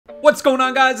What's going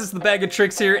on, guys? It's the Bag of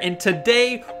Tricks here, and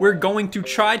today we're going to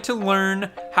try to learn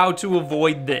how to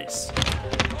avoid this.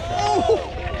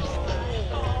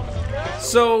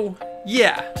 So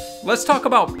yeah, let's talk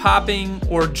about popping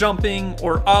or jumping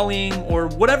or ollieing or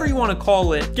whatever you want to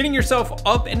call it. Getting yourself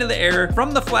up into the air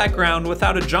from the flat ground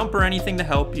without a jump or anything to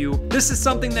help you. This is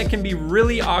something that can be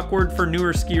really awkward for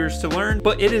newer skiers to learn,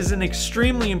 but it is an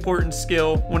extremely important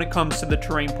skill when it comes to the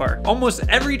terrain park. Almost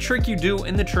every trick you do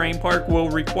in the terrain park will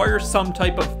require some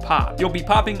type of pop. You'll be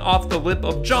popping off the lip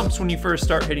of jumps when you first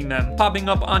start hitting them, popping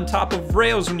up on top of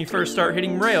rails when you first start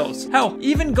hitting rails. Hell,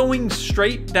 even going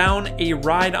straight down a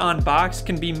ride-on box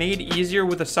can be made easier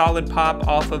with a solid pop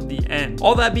off of the end.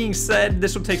 All that being said,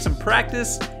 this will take some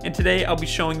practice, and today I'll be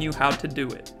showing you how to do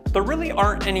it. There really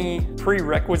aren't any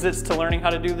prerequisites to learning how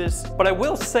to do this, but I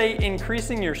will say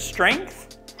increasing your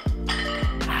strength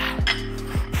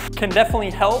can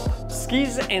definitely help.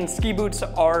 Skis and ski boots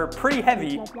are pretty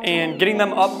heavy, and getting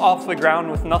them up off the ground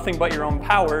with nothing but your own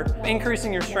power,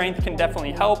 increasing your strength can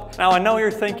definitely help. Now I know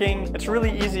you're thinking, it's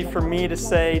really easy for me to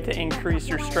say to increase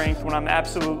your strength when I'm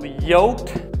absolutely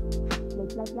yoked,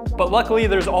 but luckily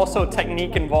there's also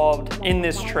technique involved in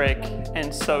this trick,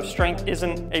 and so strength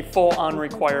isn't a full-on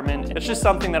requirement. It's just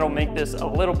something that'll make this a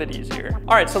little bit easier.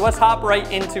 All right, so let's hop right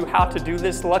into how to do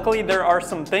this. Luckily, there are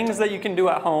some things that you can do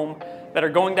at home that are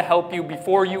going to help you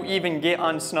before you even get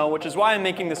on snow, which is why I'm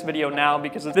making this video now,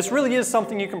 because this really is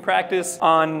something you can practice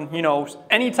on,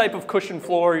 any type of cushion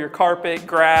floor, your carpet,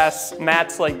 grass,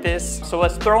 mats like this. So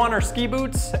let's throw on our ski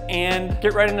boots and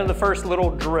get right into the first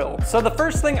little drill. So the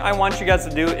first thing I want you guys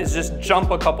to do is just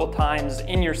jump a couple times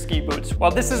in your ski boots.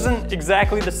 While this isn't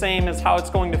exactly the same as how it's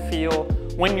going to feel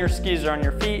when your skis are on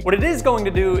your feet, what it is going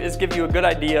to do is give you a good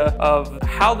idea of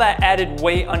how that added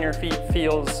weight on your feet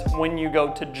feels when you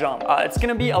go to jump. It's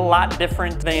gonna be a lot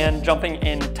different than jumping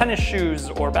in tennis shoes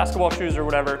or basketball shoes or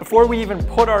whatever. Before we even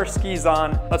put our skis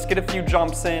on, let's get a few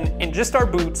jumps in just our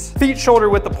boots, feet shoulder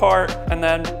width apart, and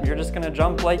then you're just gonna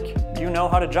jump like you know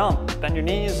how to jump. Bend your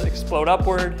knees, explode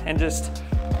upward, and just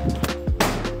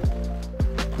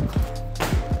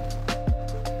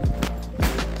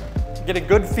get a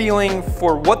good feeling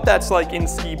for what that's like in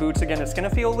ski boots. Again, it's gonna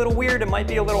feel a little weird, it might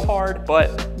be a little hard,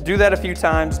 but do that a few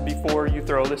times before you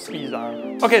throw the skis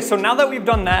on. Okay, so now that we've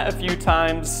done that a few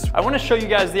times, I wanna show you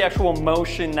guys the actual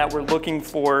motion that we're looking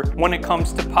for when it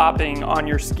comes to popping on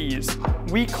your skis.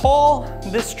 We call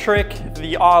this trick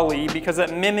the Ollie because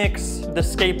it mimics the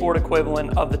skateboard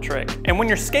equivalent of the trick. And when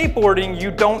you're skateboarding, you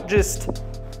don't just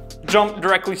jump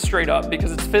directly straight up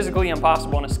because it's physically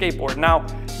impossible on a skateboard. Now,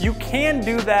 you can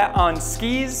do that on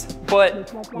skis,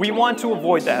 but we want to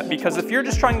avoid that because if you're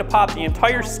just trying to pop the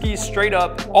entire ski straight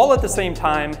up all at the same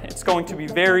time, it's going to be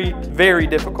very, very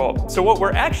difficult. So what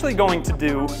we're actually going to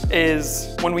do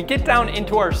is when we get down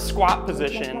into our squat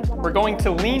position, we're going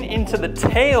to lean into the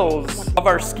tails of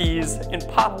our skis and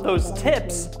pop those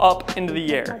tips up into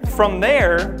the air. From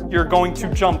there, you're going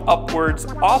to jump upwards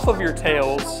off of your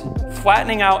tails,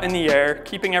 flattening out in the air,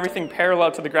 keeping everything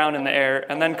parallel to the ground in the air,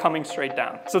 and then coming straight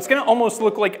down. So it's gonna almost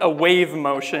look like a wave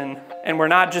motion, and we're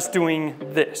not just doing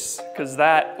this, because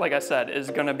that, like I said,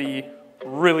 is gonna be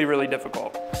really, really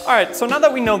difficult. All right, so now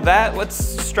that we know that, let's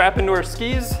strap into our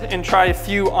skis and try a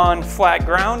few on flat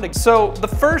ground. So the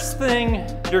first thing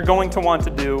you're going to want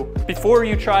to do before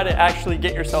you try to actually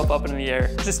get yourself up into the air,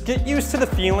 just get used to the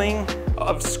feeling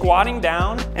of squatting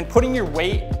down and putting your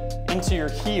weight into your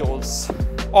heels,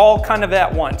 all kind of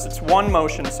at once. It's one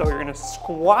motion, so you're gonna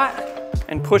squat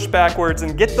and push backwards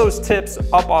and get those tips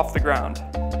up off the ground.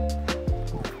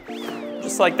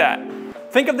 Just like that.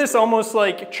 Think of this almost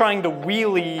like trying to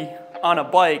wheelie on a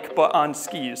bike, but on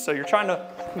skis. So you're trying to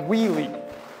wheelie.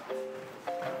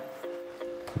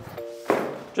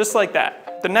 Just like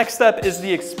that. The next step is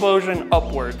the explosion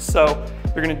upwards. So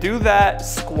you're gonna do that,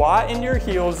 squat into your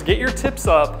heels, get your tips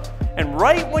up, and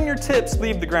right when your tips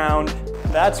leave the ground,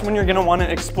 that's when you're gonna wanna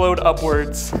explode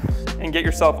upwards and get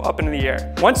yourself up into the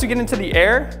air. Once you get into the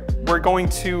air, we're going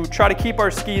to try to keep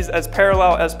our skis as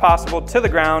parallel as possible to the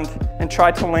ground and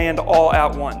try to land all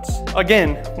at once.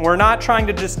 Again, we're not trying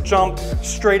to just jump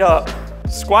straight up.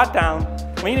 Squat down,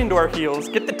 lean into our heels,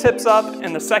 get the tips up,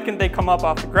 and the second they come up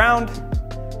off the ground,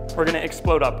 we're gonna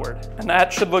explode upward. And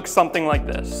that should look something like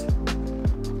this.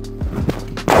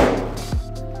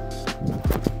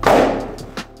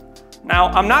 Now,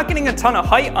 I'm not getting a ton of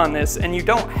height on this, and you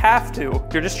don't have to.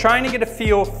 You're just trying to get a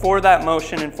feel for that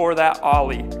motion and for that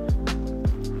ollie.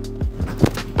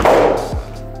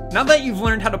 Now that you've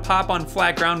learned how to pop on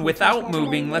flat ground without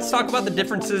moving, let's talk about the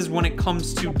differences when it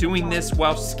comes to doing this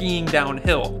while skiing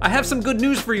downhill. I have some good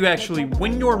news for you actually.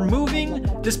 When you're moving,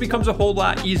 this becomes a whole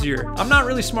lot easier. I'm not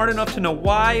really smart enough to know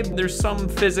why. There's some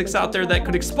physics out there that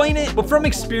could explain it, but from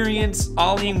experience,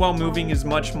 ollieing while moving is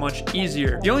much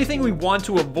easier. The only thing we want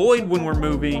to avoid when we're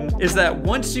moving is that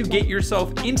once you get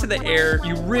yourself into the air,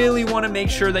 you really want to make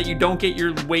sure that you don't get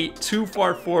your weight too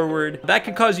far forward. That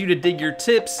could cause you to dig your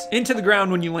tips into the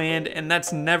ground when you land, and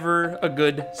that's never a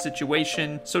good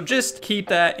situation. So just keep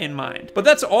that in mind. But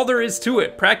that's all there is to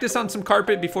it. Practice on some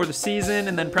carpet before the season,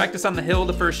 and then practice on the hill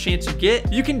the first chance you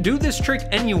get. You can do this trick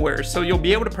anywhere, so you'll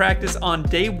be able to practice on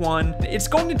day one. It's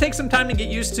going to take some time to get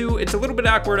used to. It's a little bit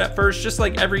awkward at first, just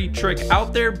like every trick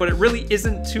out there, but it really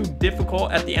isn't too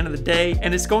difficult at the end of the day,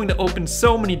 and it's going to open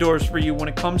so many doors for you when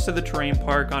it comes to the terrain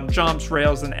park, on jumps,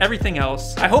 rails, and everything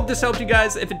else. I hope this helped you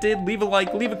guys. If it did, leave a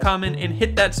like, leave a comment, and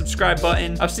hit that subscribe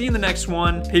button. I'll see you in the next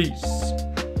one. Peace.